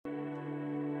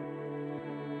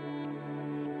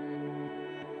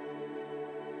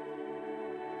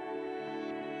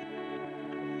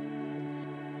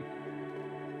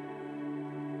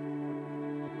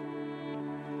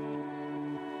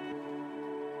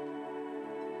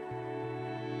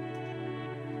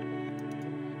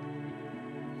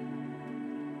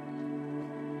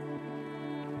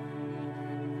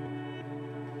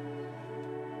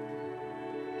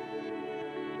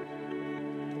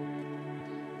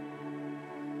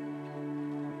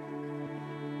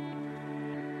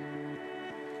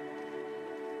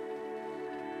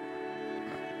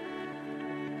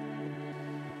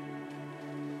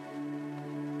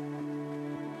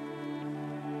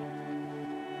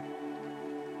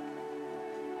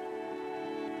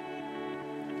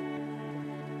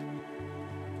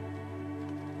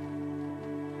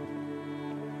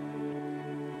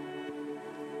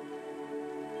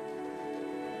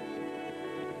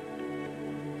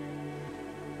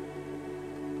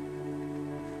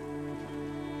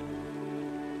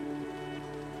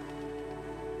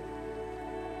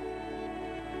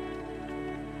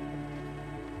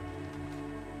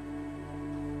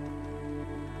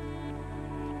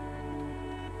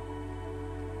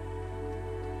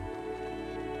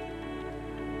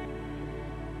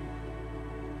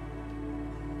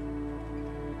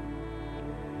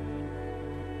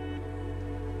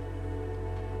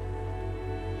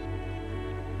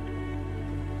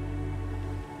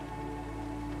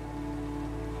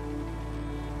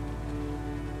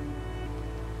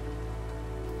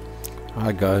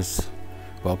Hi guys,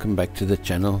 welcome back to the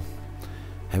channel.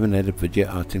 Haven't had a video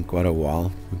out in quite a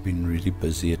while. We've been really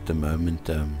busy at the moment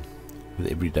with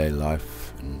everyday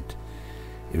life and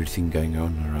everything going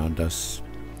on around us.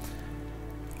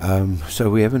 So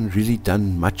we haven't really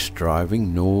done much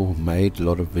driving nor made a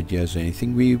lot of videos or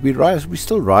anything. We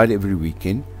still ride every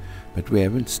weekend, but we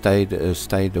haven't stayed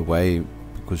away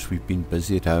because we've been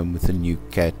busy at home with a new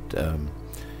cat,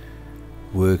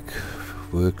 work,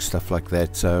 stuff like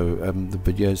that. So the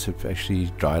videos have actually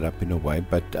dried up in a way,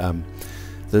 but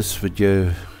this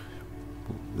video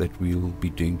that we'll be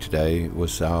doing today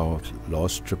was our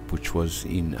last trip, which was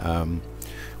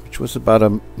about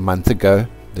a month ago,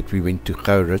 that we went to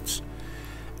Gouritz.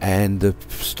 And the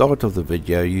start of the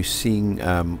video, you're seeing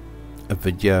a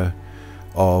video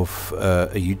of a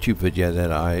YouTube video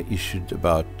that I issued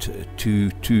about two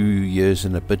years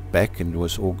and a bit back, and it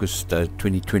was August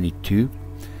 2022,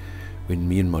 when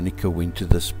me and Monica went to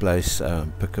this place,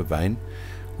 Pik,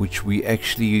 which we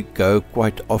actually go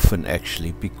quite often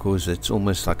actually, because it's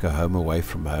almost like a home away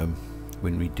from home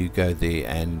when we do go there.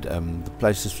 And the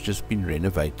place has just been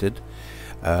renovated.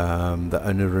 The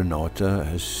owner, Renata,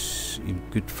 is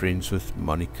good friends with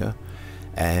Monica,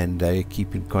 and they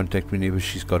keep in contact whenever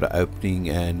she's got an opening,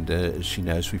 and she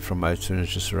knows we're from Oudtshoorn, and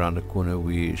it's just around the corner.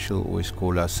 She'll always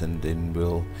call us, and then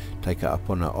we'll take her up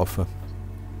on her offer.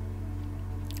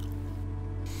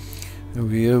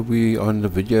 We on the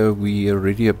video, we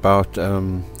already about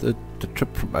the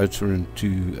trip from Oudtshoorn to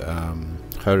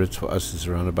Gouritz for us is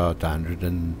around about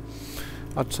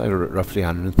I'd say roughly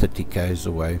 130 k's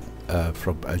away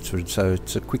from Oudtshoorn. So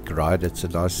it's a quick ride. It's a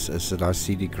nice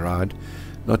scenic ride,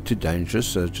 not too dangerous.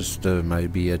 So just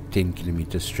maybe a 10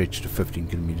 kilometer stretch to 15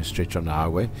 kilometer stretch on the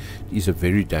highway. It is a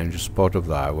very dangerous part of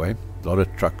the highway. A lot of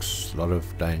trucks, a lot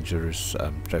of dangerous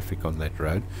traffic on that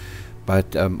road.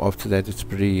 But after that, it's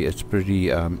pretty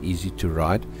easy to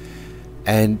ride.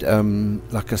 And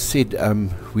like I said,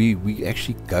 we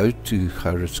actually go to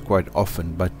Gouritz quite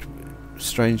often, but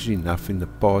strangely enough, in the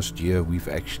past year we've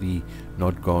actually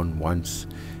not gone once,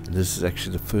 and this is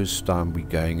actually the first time we're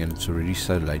going, and it's already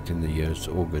so late in the year. It's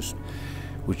August,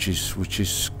 which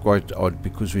is quite odd,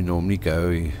 because we normally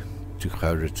go to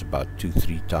Gouritz about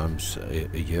 2-3 times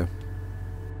a year.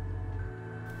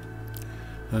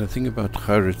 The thing about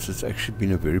Gouritz, it's actually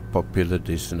been a very popular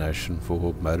destination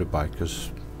for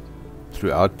motorbikers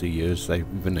throughout the years. They've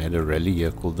even had a rally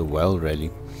here called the Whale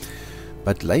Rally.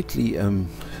 But lately, the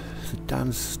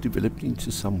town's developed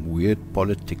into some weird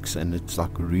politics, and it's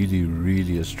like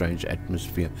really a strange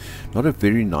atmosphere. Not a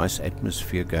very nice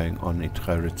atmosphere going on at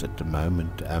Gouritz at the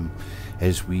moment.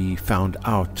 As we found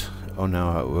out on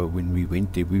our when we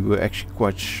went there, we were actually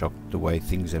quite shocked the way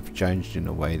things have changed in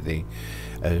a way there.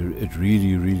 It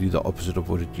really the opposite of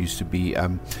what it used to be.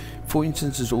 For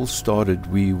instance, it all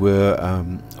started, we were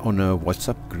on a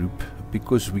WhatsApp group,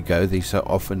 because we go there so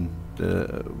often.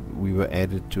 We were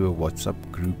added to a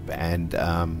WhatsApp group, and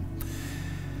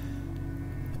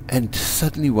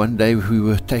suddenly one day we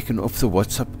were taken off the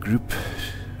WhatsApp group,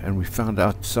 and we found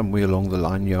out somewhere along the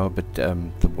line, but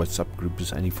the WhatsApp group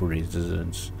is only for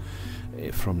residents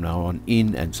from now on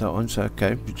in, and so on. So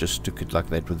okay, we just took it like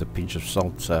that with a pinch of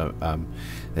salt. So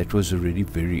that was already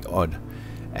very odd.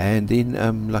 And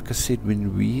then like I said,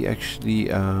 when we actually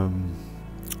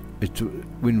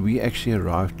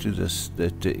arrived to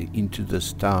into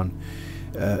this town,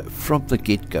 from the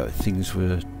get-go, things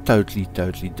were totally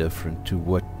different to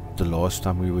what the last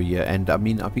time we were here. And I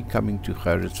mean, I've been coming to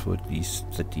Gouritz for at least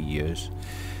 30 years,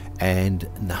 and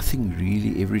nothing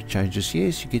really ever changes.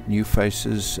 Yes, you get new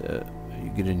faces, you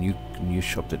get a new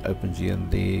shop that opens here and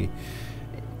there,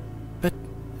 but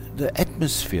the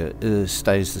atmosphere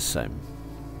stays the same.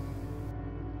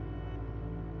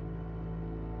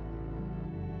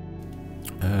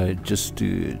 Just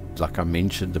to, like I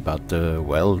mentioned about the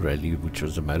Whale Rally, which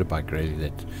was a motorbike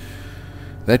rally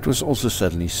that was also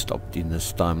suddenly stopped in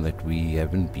this time that we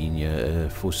haven't been here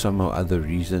for some or other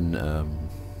reason.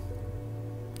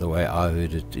 The way I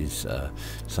heard it is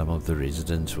some of the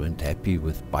residents weren't happy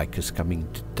with bikers coming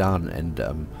to town, and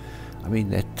I mean,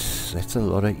 that's a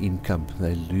lot of income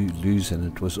they lose,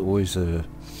 and it was always a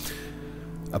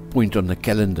point on the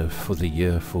calendar for the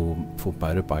year for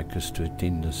motorbikers to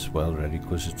attend this Whale Rally,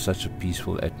 because it's such a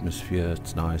peaceful atmosphere.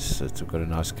 It's nice. We've got a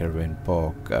nice caravan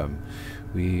park.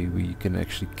 We can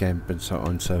actually camp and so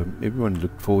on. So everyone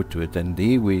looked forward to it, and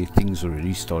there where things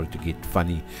already started to get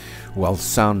funny, well,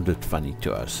 sounded funny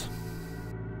to us.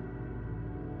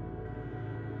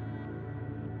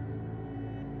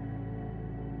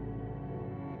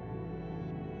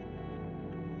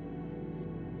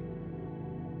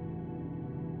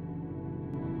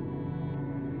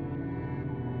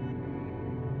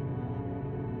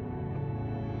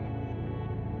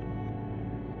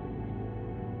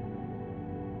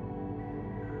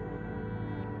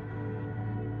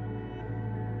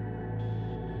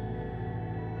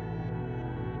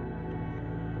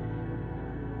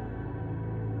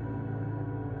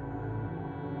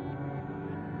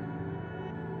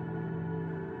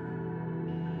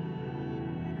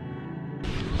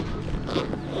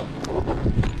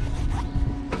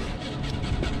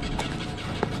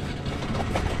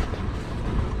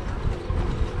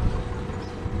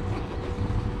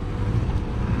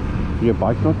 Your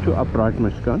bike not too upright,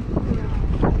 Miss Gun?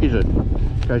 Is it?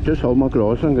 Okay, just hold my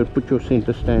glass and go put your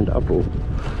center stand up, or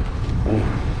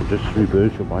just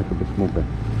reverse your bike a bit more back.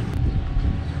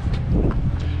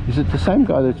 Is it the same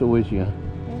guy that's always here?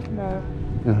 No.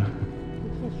 Yeah.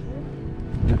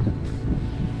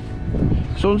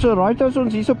 So ons right as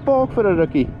ons hier's 'n park vir 'n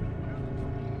rukkie.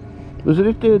 Dis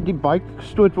net die bike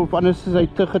stoot of anders is hy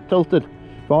te getilted.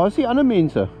 Waar is die ander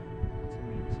mense?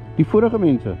 Die vorige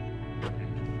mense?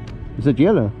 Is dit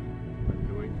julle?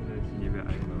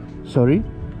 Sorry?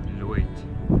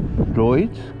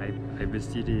 Lloyd? Hy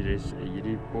bestuur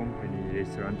hierdie pomp en die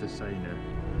restaurant is syne.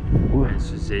 O, En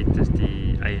Suzette is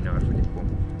die eienaar van die pomp.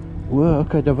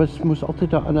 okay, daar moes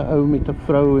altyd 'n ander ou met 'n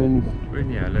vrou en O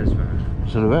nee, hulle is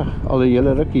weg. is hulle weg, al 'n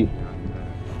hele rukkie.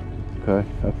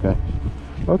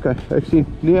 Okay, ek sien.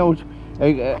 Nee, ons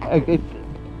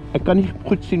ek kan nie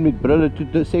goed sien met brille.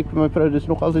 Toe sê ek vir my vrou, dis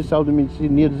nog al dieselfde mense.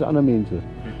 Nee, dis ander mense.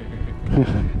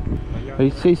 He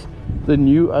says the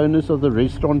new owners of the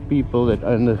restaurant people that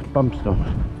own the pump stop.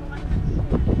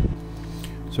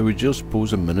 So we just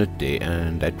pause a minute there,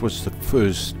 and that was the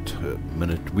first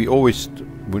minute. We always,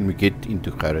 when we get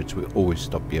into Gouritz, we always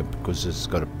stop here because it's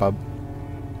got a pub.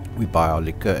 We buy our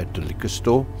liquor at the liquor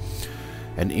store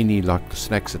and any like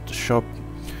snacks at the shop,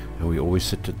 and we always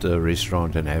sit at the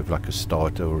restaurant and have like a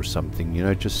starter or something, you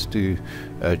know, just to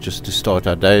start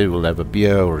our day. We'll have a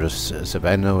beer or a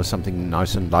Savannah or something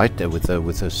nice and light with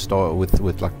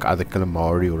like either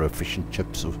calamari or a fish and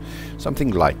chips or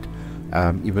something light,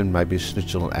 even maybe a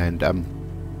schnitzel. And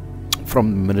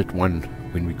from minute one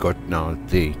when we got now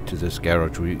there to this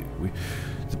garage, we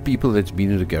the people that's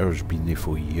been in the garage have been there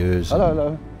for years.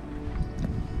 Hallo.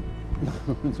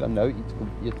 Ons gaan nou iets kom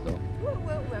eet daar.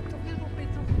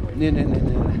 Nee.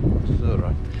 Dis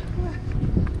alright.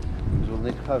 Ons wil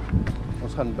net gou,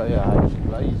 ons gaan by 'n huis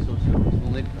bly hier, so ons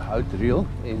wil net hout reël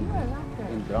en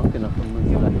drank en dan gaan ons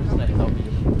lekker snack daar by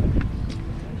jou.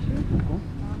 Kom.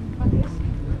 Wat is?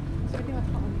 Weet jy wat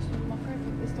gaan ons doen? Maar kyk,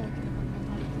 dit is dalk nie wat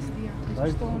dit is weer.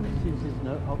 Dis staan nie. Dis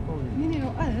nou alcohol. Nee,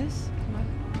 nou is, maar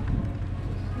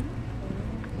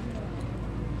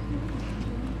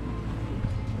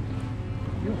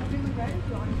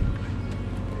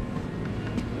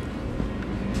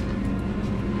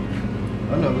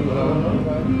Hallo.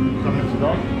 Kan het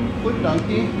gedaan? Goed,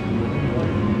 dankie.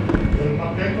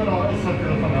 Maar kijk maar daar is wat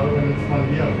van nou en het is maar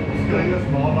weer. Ons krijg is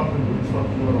maandag en woensdag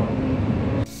vooraan.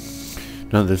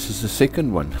 Now this is the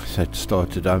second one that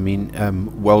started. I mean,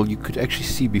 well, you could actually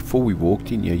see before we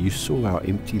walked in here, you saw how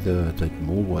empty the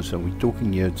mall was. And we're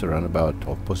talking here, it's around about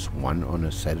 1:30 on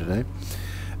a Saturday.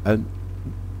 And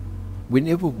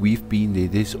whenever we've been there,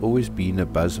 there's always been a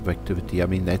buzz of activity. I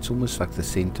mean, that's almost like the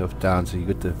center of town. So you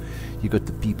got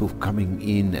the people coming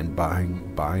in and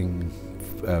buying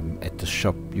at the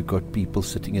shop. You got people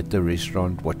sitting at the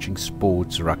restaurant watching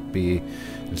sports, rugby,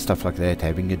 and stuff like that,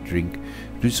 having a drink.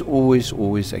 There's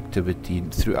always activity,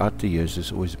 and throughout the years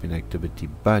there's always been activity.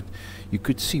 But you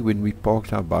could see when we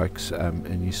parked our bikes,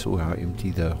 and you saw how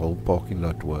empty the whole parking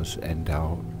lot was and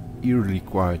how eerily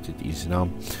quiet it is now.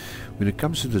 When it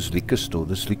comes to this liquor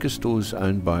store is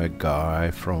owned by a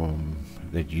guy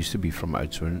that used to be from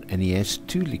Oudtshoorn, and he has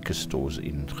 2 liquor stores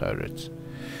in Gouritz,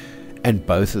 and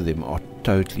both of them are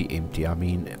totally empty. I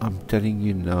mean, I'm telling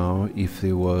you now, if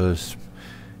there was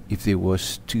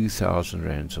 2,000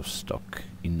 rands of stock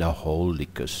in the whole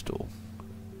liquor store,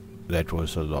 that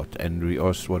was a lot. And we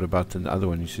asked, what about the other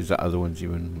one? He says the other one's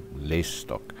even less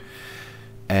stock.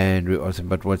 And we asked him,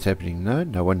 but what's happening?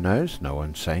 No one knows. No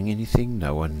one's saying anything.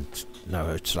 No,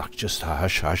 it's like just a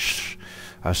hush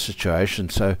situation.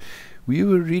 So we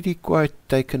were really quite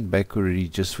taken back already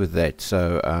just with that.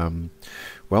 So,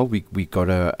 well, we got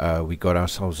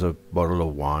ourselves a bottle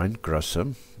of wine,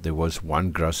 Grosser. There was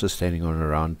one Grosser standing on a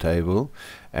round table,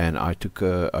 and I took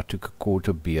a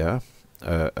quarter beer,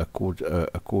 a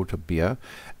quarter beer,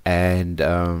 and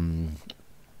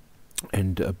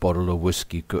a bottle of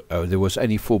whiskey. There was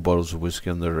only 4 bottles of whiskey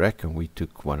on the rack, and we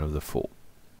took one of the 4.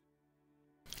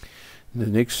 The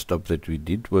next stop that we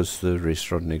did was the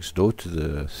restaurant next door to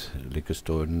the liquor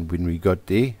store, and when we got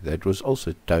there, that was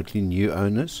also totally new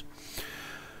owners.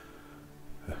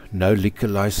 No liquor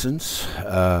license,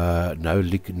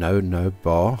 no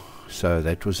bar, so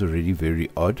that was already very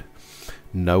odd.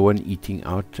 No one eating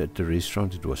out at the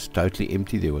restaurant. It was totally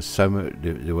empty. There was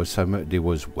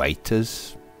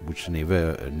waiters, which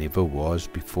never was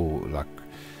before,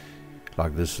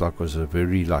 like this, like was a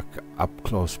very like up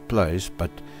close place.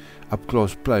 But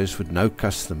up-class place with no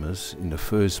customers in the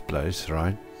first place,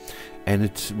 right? And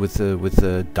it's with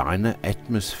a diner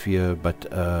atmosphere, but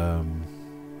a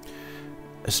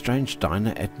strange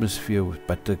diner atmosphere.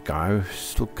 But the guy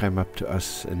still came up to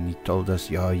us and he told us,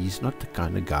 yeah, he's not the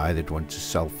kind of guy that wants to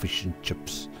sell fish and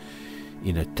chips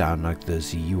in a town like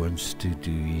this. He wants to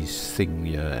do his thing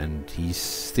here, and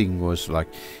his thing was like,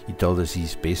 he told us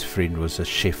his best friend was a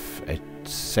chef at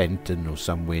Santon or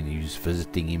somewhere, and he was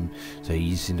visiting him, so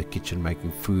he's in the kitchen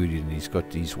making food, and he's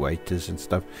got these waiters and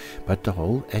stuff. But the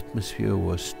whole atmosphere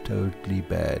was totally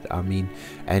bad. I mean,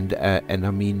 and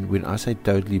I mean, when I say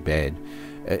totally bad,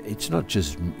 it's not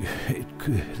just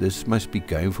this must be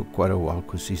going for quite a while,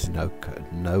 because there's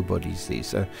nobody's there.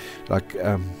 So like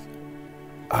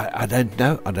I don't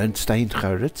know. I don't stay in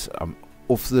Gouritz. I'm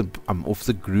off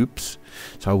the groups,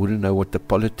 so I wouldn't know what the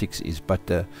politics is. But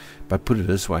put it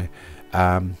this way,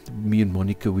 me and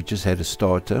Monica, we just had a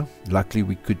starter. Luckily,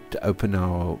 we could open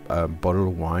our bottle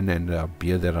of wine and our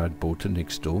beer that I'd bought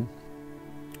next door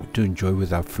to enjoy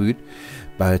with our food.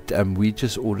 But we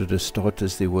just ordered a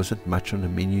starters. There wasn't much on the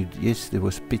menu. Yes, there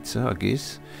was pizza, I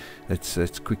guess.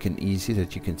 That's quick and easy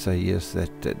that you can say yes,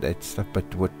 that stuff.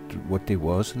 But what there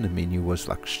was on the menu was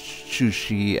like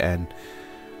sushi and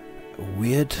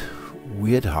weird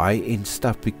high-end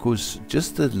stuff, because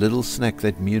just the little snack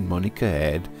that me and Monica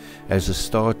had as a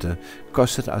starter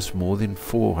costed us more than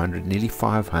 400, nearly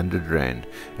 500 rand,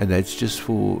 and that's just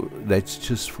for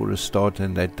a starter,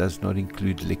 and that does not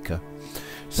include liquor.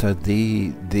 So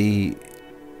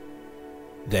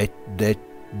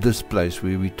this place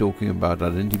where we're talking about, I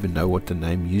didn't even know what the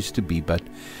name used to be, but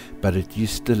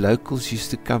the locals used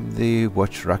to come there,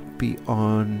 watch rugby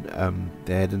on.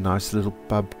 They had a nice little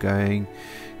pub going.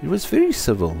 It was very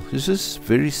civil. It was just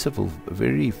very civil,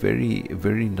 very, very,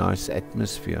 very nice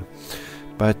atmosphere.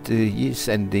 But yes,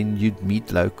 and then you'd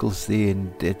meet locals there,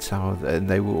 and that's how. And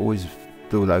they were always,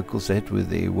 the locals that were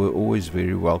there were always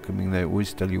very welcoming. They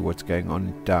always tell you what's going on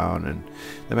in town, and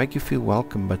they make you feel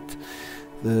welcome. But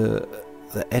the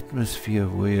atmosphere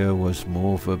where was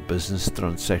more of a business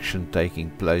transaction taking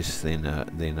place than a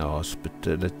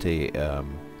hospitality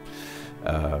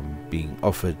being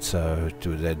offered. So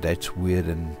that's weird,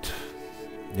 and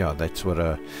yeah,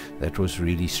 that was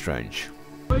really strange.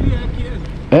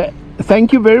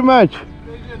 Thank you very much.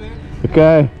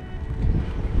 Okay.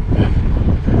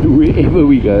 Wherever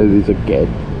we go, there's a cat.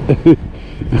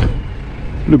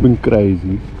 Flipping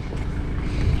crazy.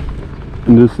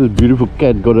 And this is a beautiful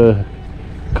cat, got a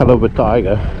color of a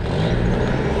tiger.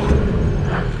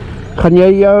 Gaan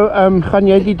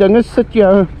jy die dinge sit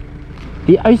jou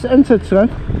die ys insit, so?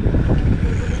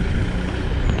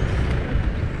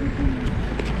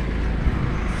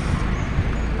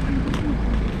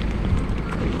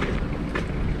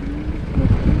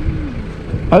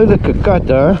 Oulike kat,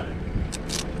 hè?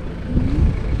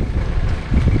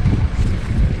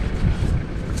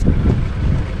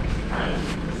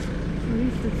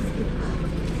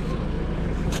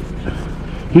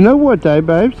 You know what, eh,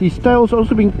 babes? His tail's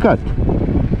also been cut.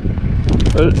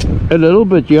 A little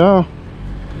bit, yeah.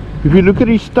 If you look at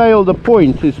his tail, the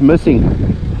point is missing.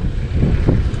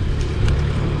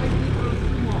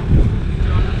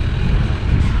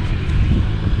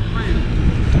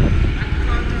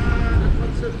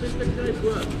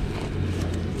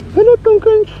 Hallo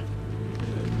Tonkens.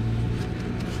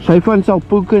 Sy van sal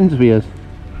poekens wees.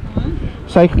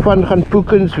 Sy van gaan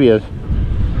poekens wees.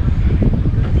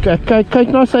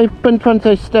 Kyk na sy punt van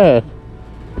sy stert.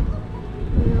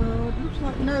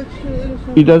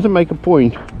 He doesn't make a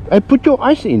point. Hey, put your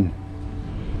ice in.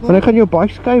 Want ek gaan jou baie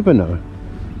skuive nou.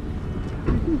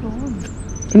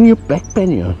 In jou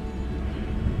backpan, ja.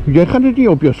 Jy gaan dit nie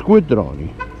op jou skoot dra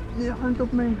nie. Nee, ek gaan dit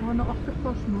op my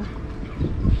agterpas maak.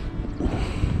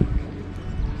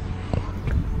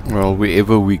 Well,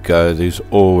 wherever we go, there's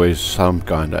always some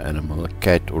kind of animal, a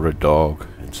cat or a dog,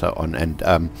 and so on. And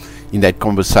in that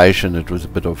conversation, it was a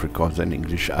bit of Afrikaans and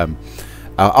English. I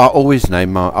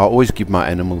always give my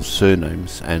animals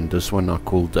surnames, and this one I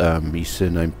called his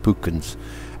surname Poekens.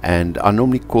 And I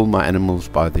normally call my animals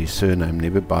by their surname,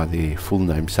 never by their full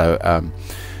name. So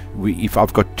if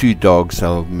I've got two dogs,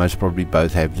 they'll most probably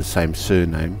both have the same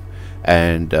surname.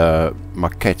 And my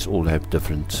cats all have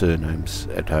different surnames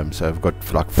at home, so I've got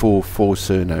like four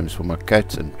surnames for my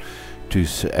cats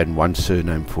and one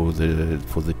surname for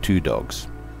the two dogs.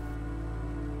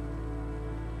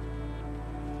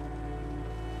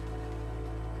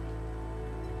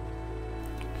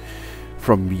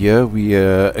 From here we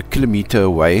are a kilometer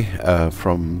away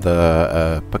from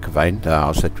the Pikavane, the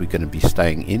house that we're going to be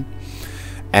staying in.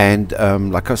 And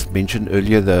like I mentioned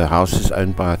earlier, the house is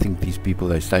owned by, I think, these people.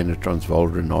 They stay in a Transvaal,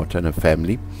 Renata and a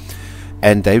family.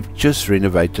 And they've just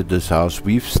renovated this house.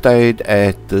 We've stayed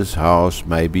at this house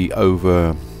maybe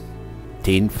over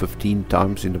 10, 15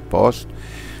 times in the past.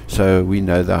 So we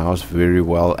know the house very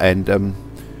well. And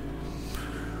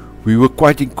we were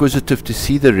quite inquisitive to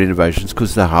see the renovations,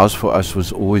 because the house for us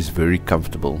was always very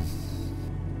comfortable.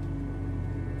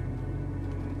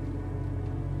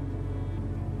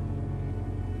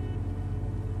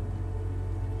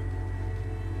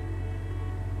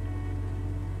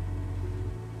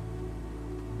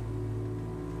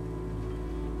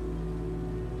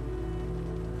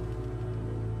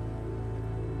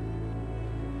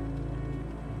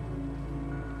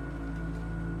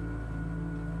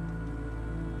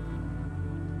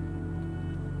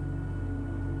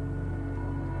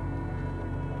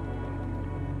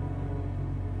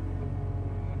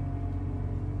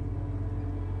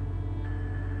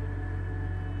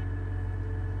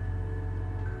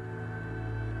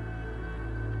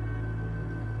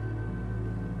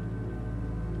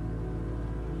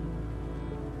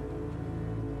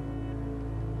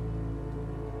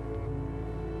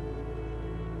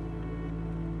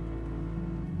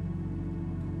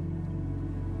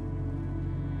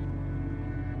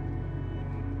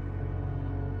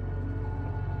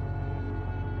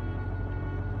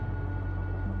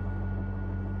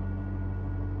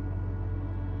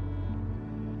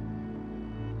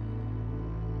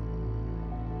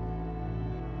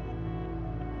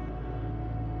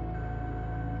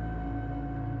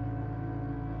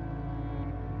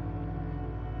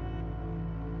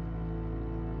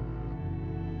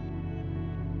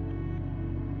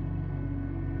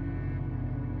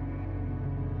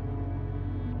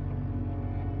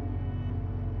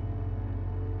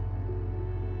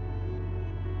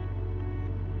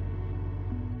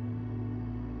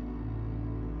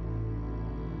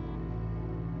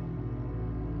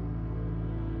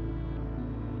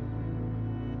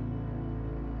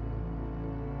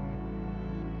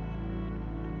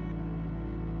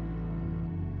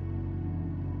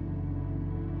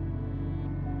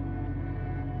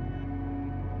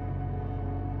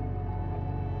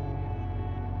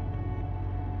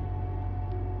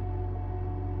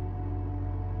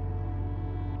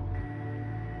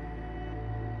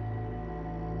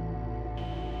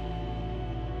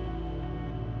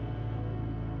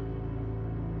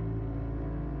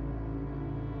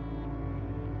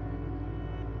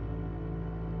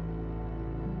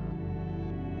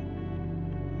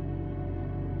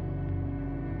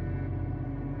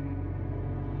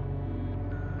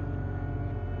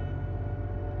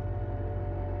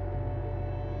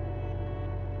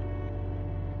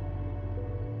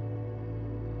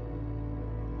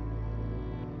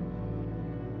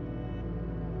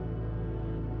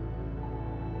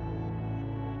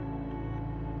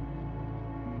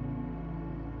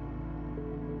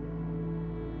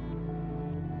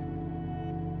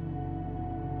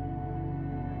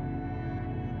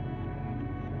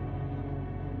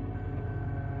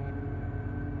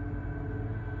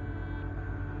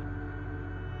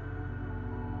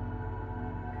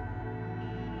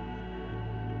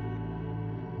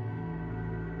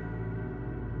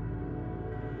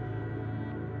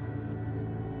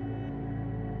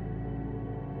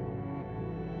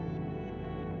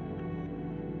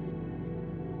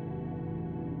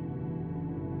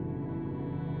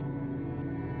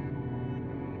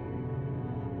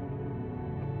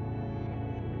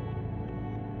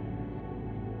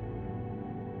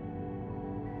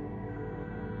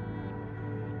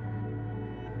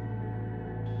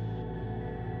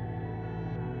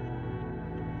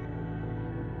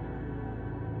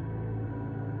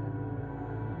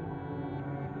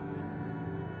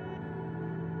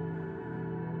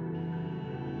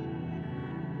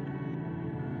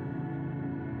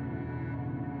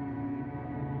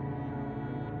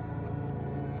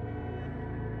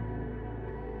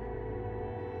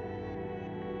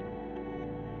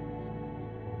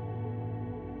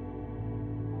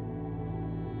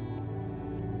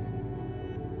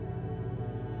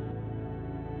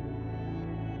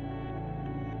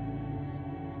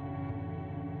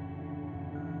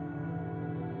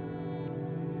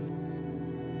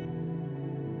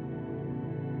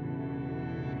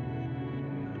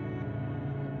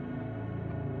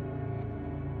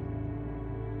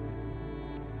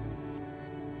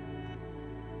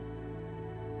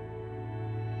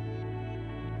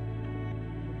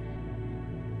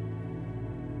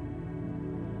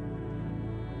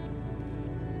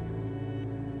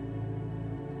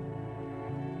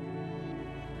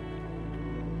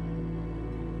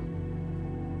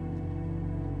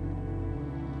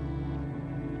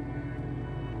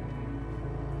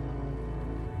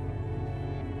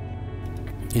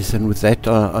 Yes, and with that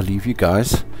I'll leave you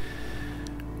guys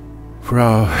for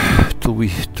our till we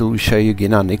show you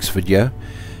again our next video.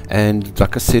 And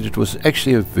like I said, it was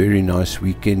actually a very nice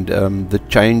weekend. The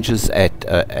changes at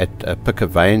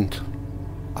Pik,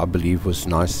 I believe, was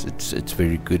nice. It's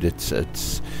very good.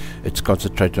 It's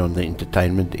concentrated on the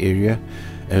entertainment area.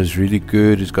 It was really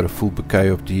good. It's got a full bouquet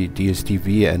of the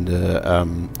DSTV, and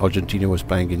Argentina was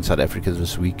playing in South Africa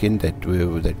this weekend that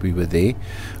we were there.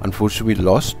 Unfortunately we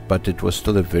lost, but it was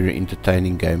still a very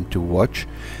entertaining game to watch.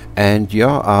 And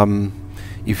yeah,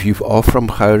 if you are from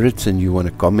Gouritz and you want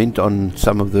to comment on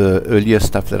some of the earlier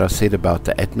stuff that I said about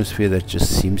the atmosphere that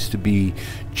just seems to be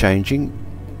changing,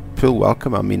 feel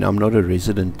welcome. I mean, I'm not a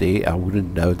resident there, I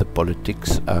wouldn't know the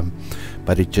politics,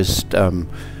 but it just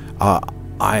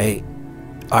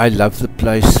I love the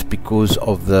place because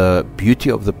of the beauty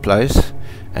of the place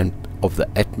and of the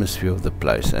atmosphere of the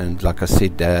place. And like I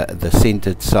said, the scent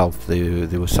itself,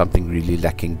 there was something really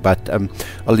lacking. But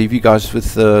I'll leave you guys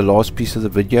with the last piece of the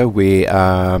video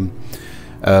where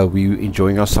we're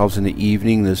enjoying ourselves in the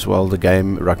evening as well. The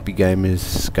rugby game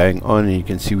is going on, and you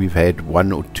can see we've had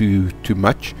one or two too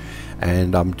much,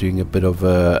 and I'm doing a bit of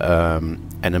a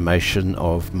animation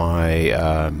of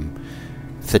my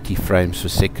 30 frames per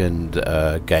second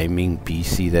gaming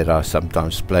PC that I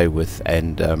sometimes play with,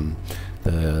 and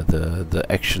the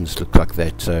actions look like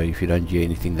that. So if you don't hear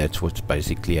anything, that's what's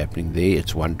basically happening there.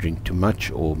 It's one drink too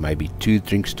much, or maybe 2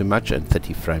 drinks too much, and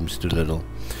 30 frames too little.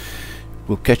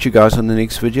 We'll catch you guys on the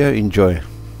next video. Enjoy.